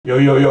Yo,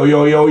 yo, yo,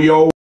 yo, yo,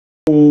 yo.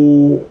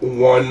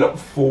 1,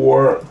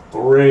 4,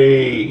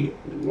 3.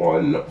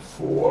 1,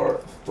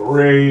 4,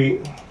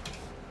 3.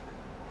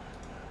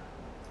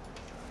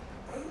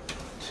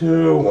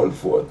 2, 1,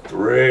 4,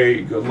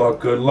 3. Good luck,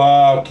 good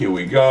luck. Here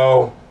we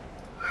go.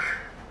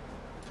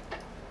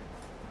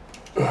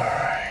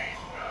 Alright.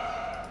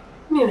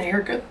 Need a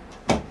haircut.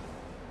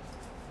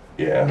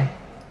 Yeah.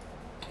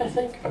 I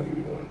think. I'll give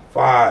you one.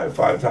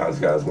 5 times,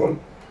 guys. 1,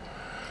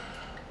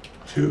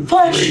 2,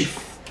 Flash. 3,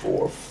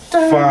 4,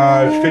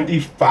 5.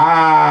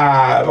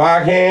 55.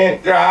 I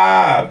can't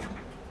drive.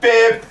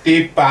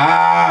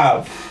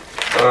 55.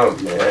 Oh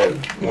man.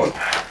 1,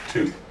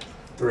 2,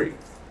 3,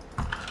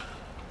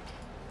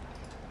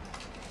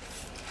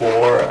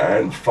 4,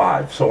 and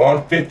 5. So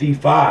on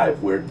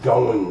 55, we're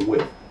going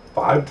with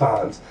 5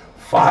 times.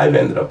 5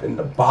 ended up in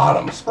the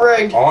bottom spot.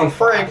 Rigged. On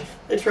 5. Rigged.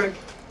 It's rigged.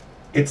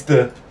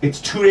 It's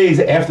 2 days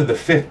after the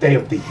 5th day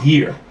of the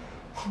year.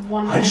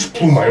 I just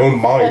blew my own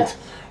mind.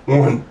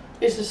 1.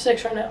 It's the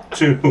 6 right now.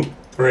 2,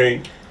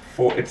 3,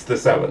 4. It's the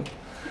 7th.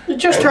 It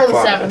just turned the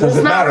 7th. It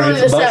doesn't matter.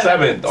 Really it's the the 7th.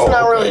 7th. It's Oh,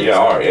 not okay. really. Yeah,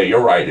 all right. Yeah,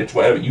 you're right. It's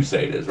whatever you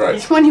say it is, right?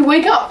 It's when you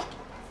wake up.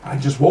 I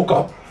just woke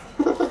up.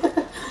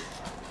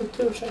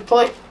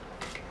 Point.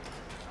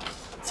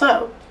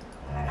 So,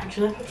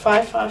 actually,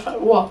 5, 5,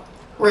 5. Whoa,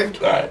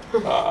 rigged. All right.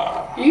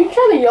 Are you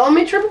trying to yell at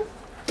me, Triple?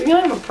 We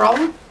gonna have a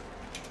problem?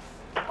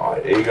 All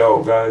right, there you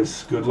go,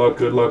 guys. Good luck,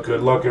 good luck,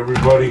 good luck,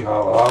 everybody.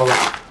 Holla, holla.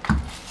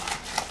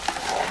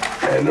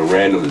 And the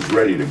random is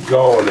ready to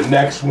go on the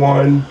next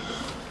one.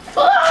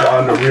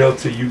 John the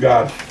Realtor, you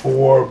got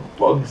 4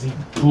 Bugsy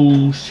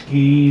Pool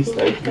skis.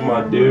 Thank you,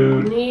 my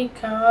dude.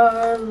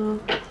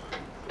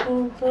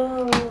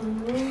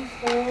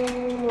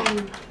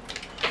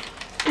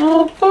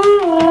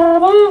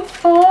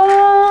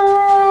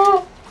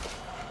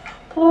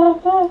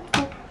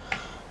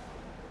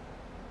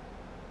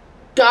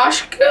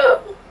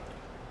 Josco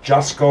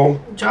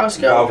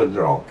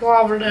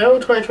Galverdale,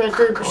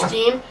 2023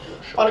 pristine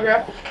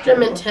autograph.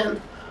 Gentleman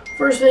 10.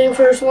 First name,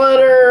 first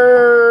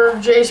letter.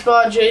 J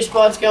spot. J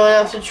spot's going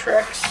out to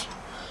Trix.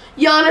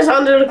 Giannis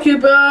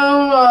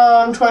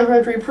Antetokounmpo,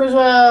 2023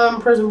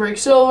 Prism Break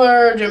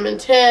Silver. Gentleman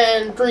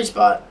 10. 3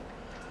 spot.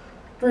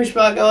 3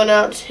 spot going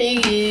out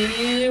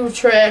to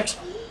Trix.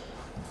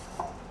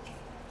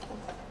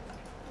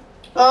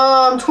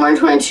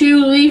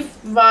 2022 Leaf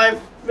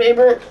Vibrance.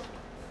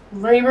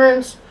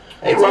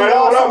 Hey, Ryan,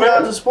 what up,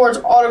 man? The sports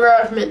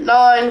autograph, mint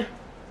 9.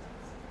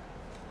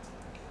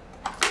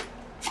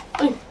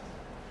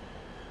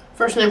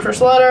 First name,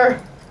 first letter.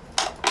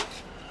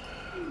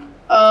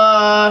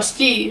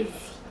 Steve.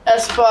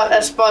 S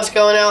spot's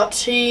going out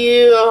to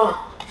you.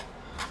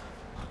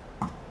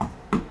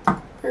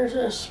 Here's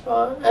S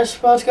spot. S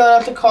spot's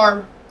going out to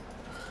Carb.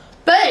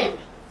 Bang!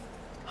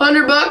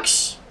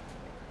 $100.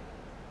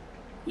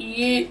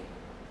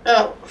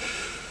 Oh.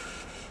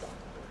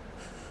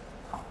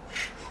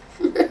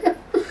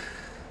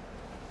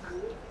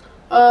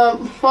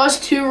 Plus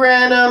 2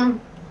 random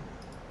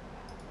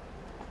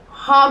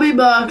hobby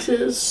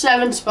boxes,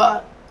 7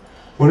 spot.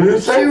 What did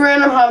it say? 2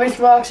 random hobby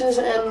boxes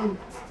and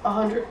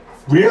 100.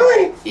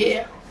 Really?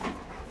 Yeah. I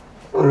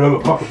don't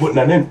remember fucking putting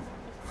that in.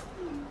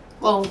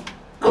 Well,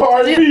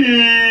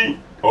 Harvey.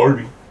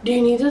 Do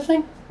you need the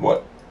thing?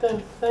 What?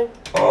 The thing?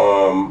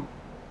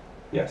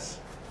 Yes.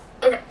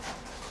 Okay.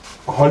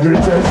 100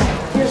 it says?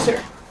 Yes, sir.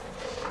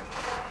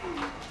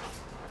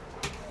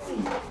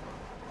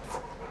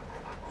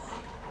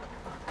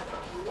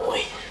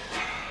 Boy.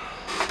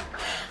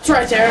 It's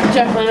right there.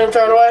 Definitely don't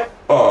throw it away.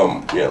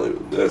 Yeah, look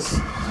at this. 2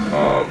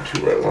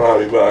 random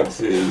hobby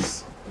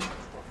boxes.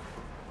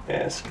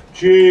 Ask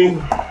G.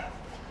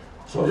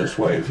 So this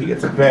way, if he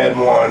gets a bad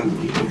one,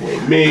 he can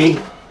blame me.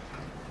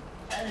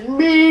 And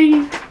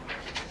me.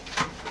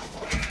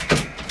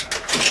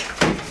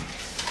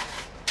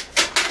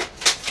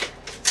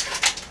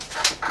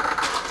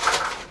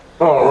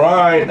 All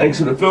right, thanks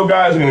for the fill,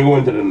 guys. We're gonna go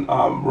into the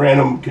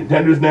random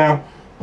contenders now.